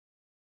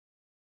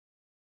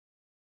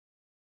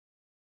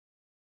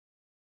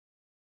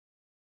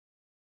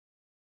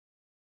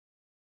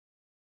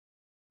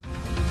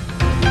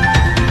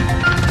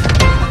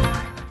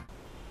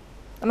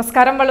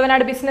നമസ്കാരം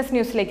വള്ളുവനാട് ബിസിനസ്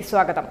ന്യൂസിലേക്ക്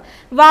സ്വാഗതം.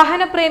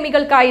 വാഹന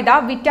പ്രേമികൾക്കായി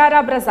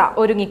വിറ്റാര ബ്രെസ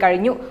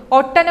ഒരുങ്ങിക്കഴിഞ്ഞു.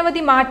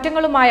 ഒട്ടനവധി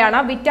മാറ്റങ്ങളുമായാണ്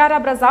വിറ്റാര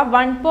ബ്രെസ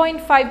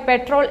 1.5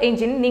 പെട്രോൾ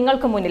എഞ്ചിൻ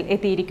നിങ്ങൾക്ക് മുന്നിൽ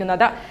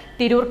എത്തിയിരിക്കുന്നത്.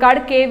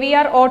 തിരൂർക്കാട്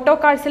KVR ഓട്ടോ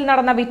കാഴ്സിൽ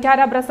നടന്ന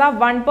വിറ്റാര ബ്രെസ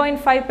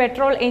 1.5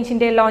 പെട്രോൾ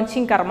എഞ്ചിന്റെ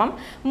ലോഞ്ചിംഗ് കർമ്മം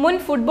മുൻ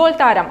ഫുട്ബോൾ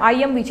താരം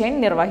IM വിജയൻ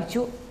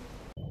നിർവഹിച്ചു.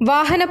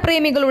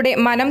 വാഹനപ്രേമികളുടെ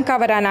മനം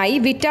കവരാനായി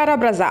വിറ്റാര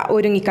ബ്രെസ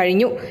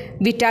ഒരുങ്ങിക്കഴിഞ്ഞു.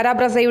 വിറ്റാര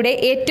ബ്രെസയുടെ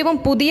ഏറ്റവും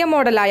പുതിയ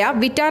മോഡലായ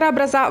വിറ്റാര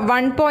ബ്രെസ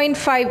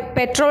 1.5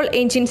 പെട്രോൾ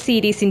എഞ്ചിൻ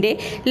സീരീസിന്റെ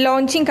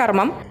ലോഞ്ചിംഗ്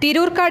കർമ്മം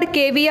തിരൂർക്കാട്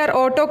KVR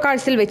ഓട്ടോ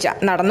കാഴ്സിൽ വെച്ച്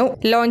നടന്നു.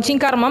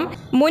 ലോഞ്ചിംഗ് കർമ്മം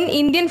മുൻ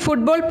ഇന്ത്യൻ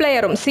ഫുട്ബോൾ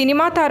പ്ലെയറും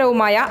സിനിമാ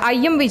താരവുമായ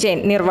IM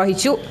വിജയൻ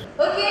നിർവഹിച്ചു.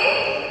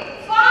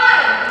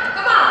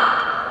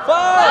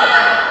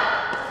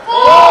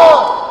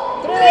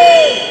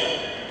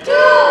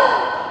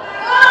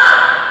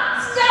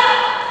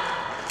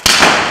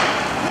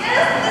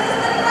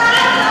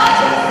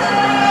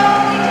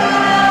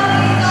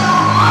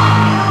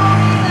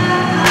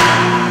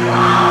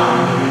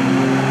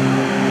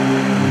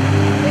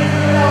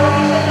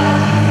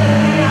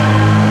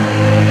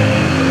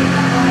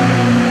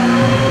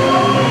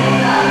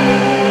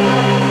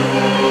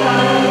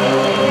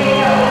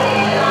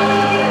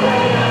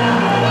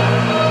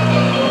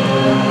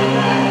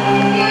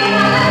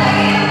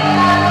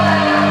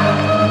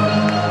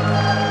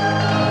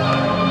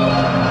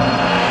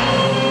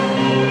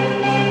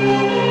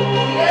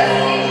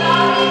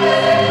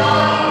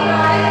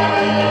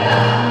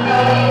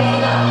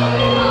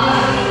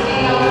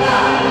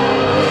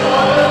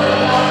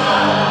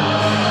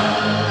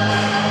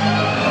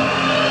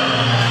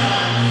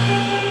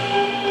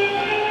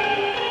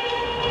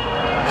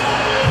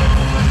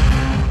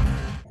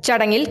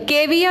 ചടങ്ങിൽ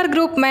KVR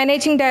group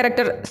managing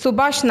director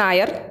Subhash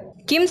Nair,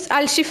 KIMS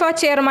Alshifa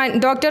chairman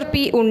doctor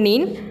P.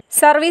 Unneen,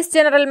 service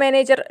general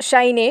manager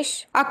ഷൈനേഷ്,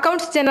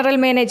 accounts general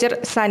manager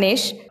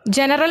Sanesh,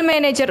 general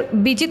manager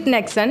Bijith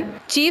Nexon,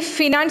 chief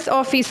finance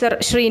officer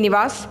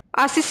Srinivas,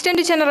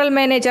 assistant general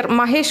manager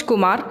Mahesh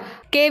Kumar,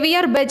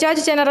 KVR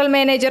Bajaj general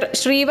manager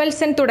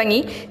Sreevalsan തുടങ്ങി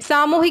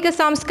സാമൂഹിക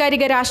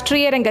സാംസ്കാരിക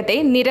രാഷ്ട്രീയ രംഗത്തെ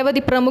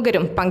നിരവധി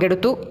പ്രമുഖരും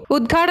പങ്കെടുത്തു.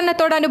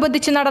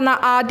 ഉദ്ഘാടനത്തോടനുബന്ധിച്ച് നടന്ന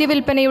ആദ്യ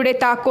വിൽപ്പനയുടെ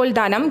താക്കോൽ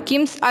ദാനം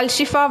KIMS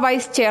Alshifa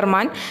vice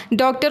chairman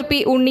doctor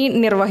P. Unneen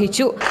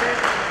നിർവഹിച്ചു.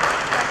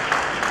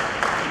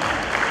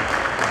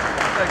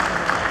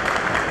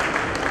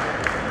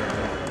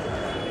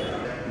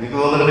 എനിക്ക്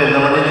തോന്നുന്നു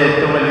പെരുന്തൽമണ്ണയിലെ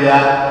ഏറ്റവും വലിയ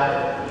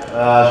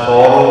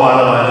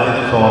ഷോറൂമാണ്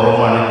മാരുതിയുടെ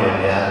ഷോറൂമാണ്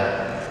KVR.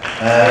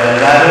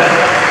 എല്ലാവരും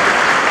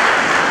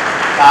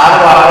കാർ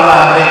വാങ്ങാൻ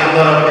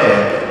ആഗ്രഹിക്കുന്നവരൊക്കെ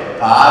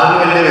കാറിന്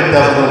വലിയ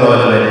വ്യത്യാസമൊന്നും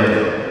പോലെ വരില്ല.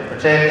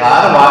 പക്ഷേ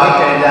കാർ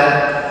വാങ്ങിക്കഴിഞ്ഞാൽ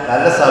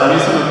നല്ല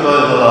സർവീസ് കിട്ടുമോ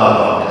എന്നുള്ളതാണ്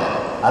നോക്കുന്നത്.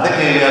 അത്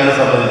KVRനെ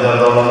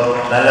സംബന്ധിച്ചിടത്തോളം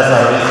നല്ല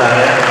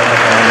സർവീസാണ്.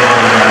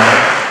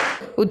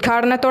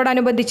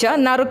 ഉദ്ഘാടനത്തോടനുബന്ധിച്ച്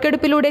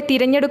നറുക്കെടുപ്പിലൂടെ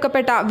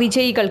തിരഞ്ഞെടുക്കപ്പെട്ട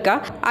വിജയികൾക്ക്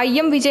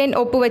IM വിജയൻ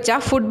ഒപ്പുവെച്ച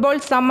ഫുട്ബോൾ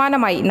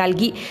സമ്മാനമായി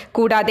നൽകി.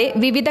 കൂടാതെ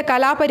വിവിധ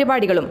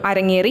കലാപരിപാടികളും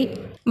അരങ്ങേറി.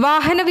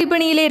 വാഹന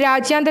വിപണിയിലെ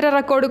രാജ്യാന്തര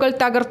റെക്കോർഡുകൾ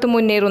തകർത്തു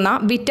മുന്നേറുന്ന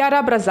വിറ്റാര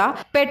ബ്രെസ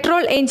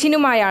പെട്രോൾ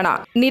എഞ്ചിനുമായാണ്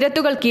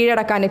നിരത്തുകൾ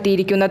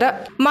കീഴടക്കാനെത്തിയിരിക്കുന്നത്.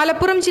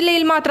 മലപ്പുറം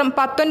ജില്ലയിൽ മാത്രം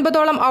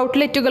 19ഓളം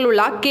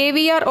ഔട്ട്ലെറ്റുകളുള്ള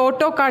KVR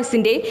ഓട്ടോ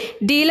കാഴ്സിന്റെ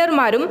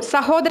ഡീലർമാരും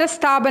സഹോദര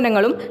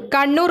സ്ഥാപനങ്ങളും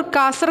കണ്ണൂർ,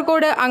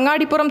 കാസർഗോഡ്,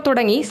 അങ്ങാടിപ്പുറം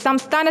തുടങ്ങി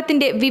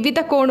സംസ്ഥാനത്തിന്റെ വിവിധ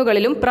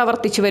കോണുകളിലും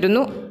പ്രവർത്തിച്ചു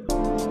വരുന്നു.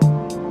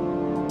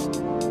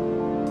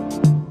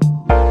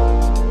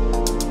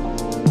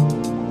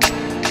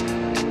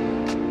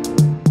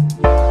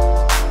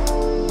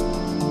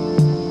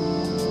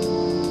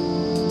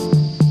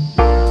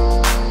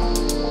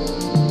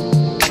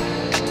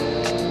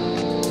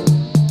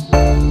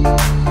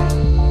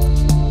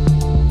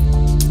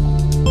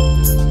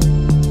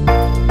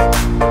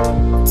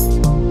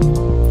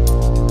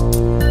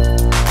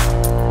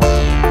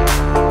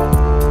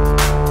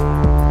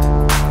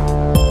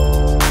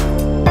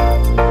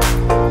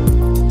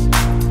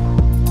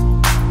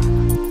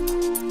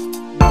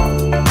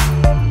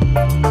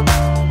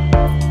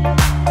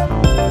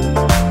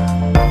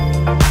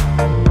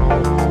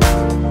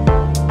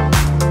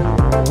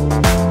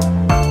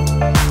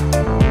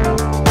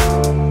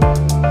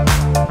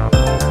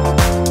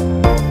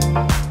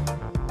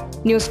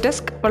 News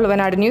desk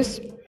Valluvanad news.